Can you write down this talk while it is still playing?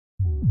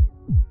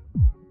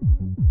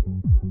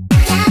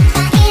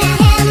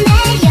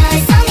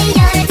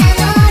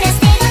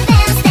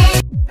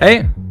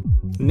Hey.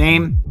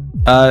 Name?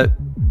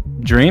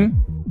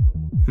 Dream?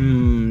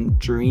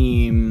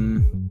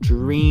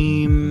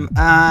 Dream.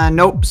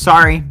 Nope,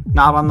 sorry.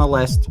 Not on the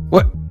list.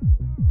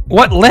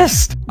 What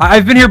list?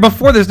 I've been here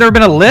before. There's never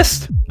been a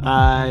list.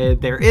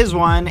 There is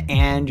one,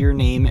 and your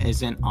name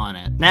isn't on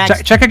it.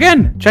 Next. Check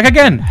again.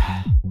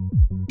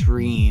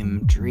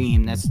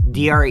 Dream. That's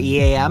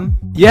D-R-E-A-M?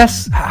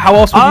 Yes. How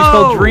else would you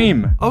spell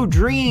dream? Oh,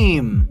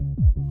 dream.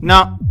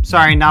 No,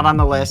 sorry, not on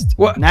the list.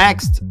 What?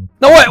 Next.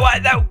 No,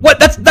 what?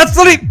 That's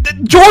literally...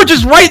 George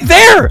is right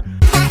there!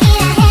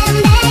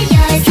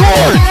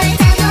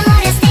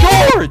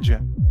 George!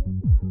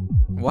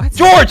 What?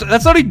 George!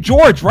 That's literally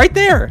George, right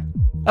there!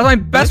 That's my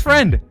best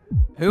friend.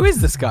 Who is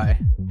this guy?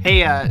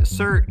 Hey,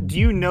 sir, do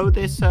you know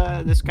this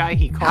guy?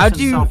 He calls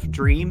himself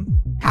Dream.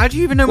 How do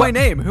you even know my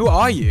name? Who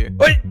are you?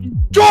 Wait,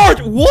 George,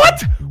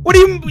 what? What do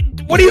you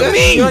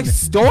mean? You're like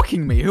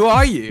stalking me. Who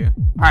are you?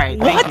 All right,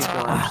 What? Thank you,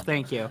 George.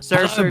 Thank you.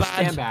 Sir,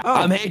 stand back.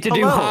 I'm here to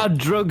do hard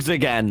drugs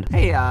again.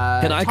 Hey,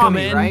 Can I Tommy, come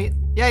in? right?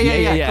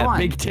 Yeah. Come on.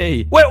 Big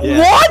T. Wait, Yeah.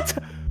 what?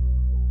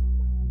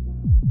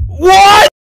 What?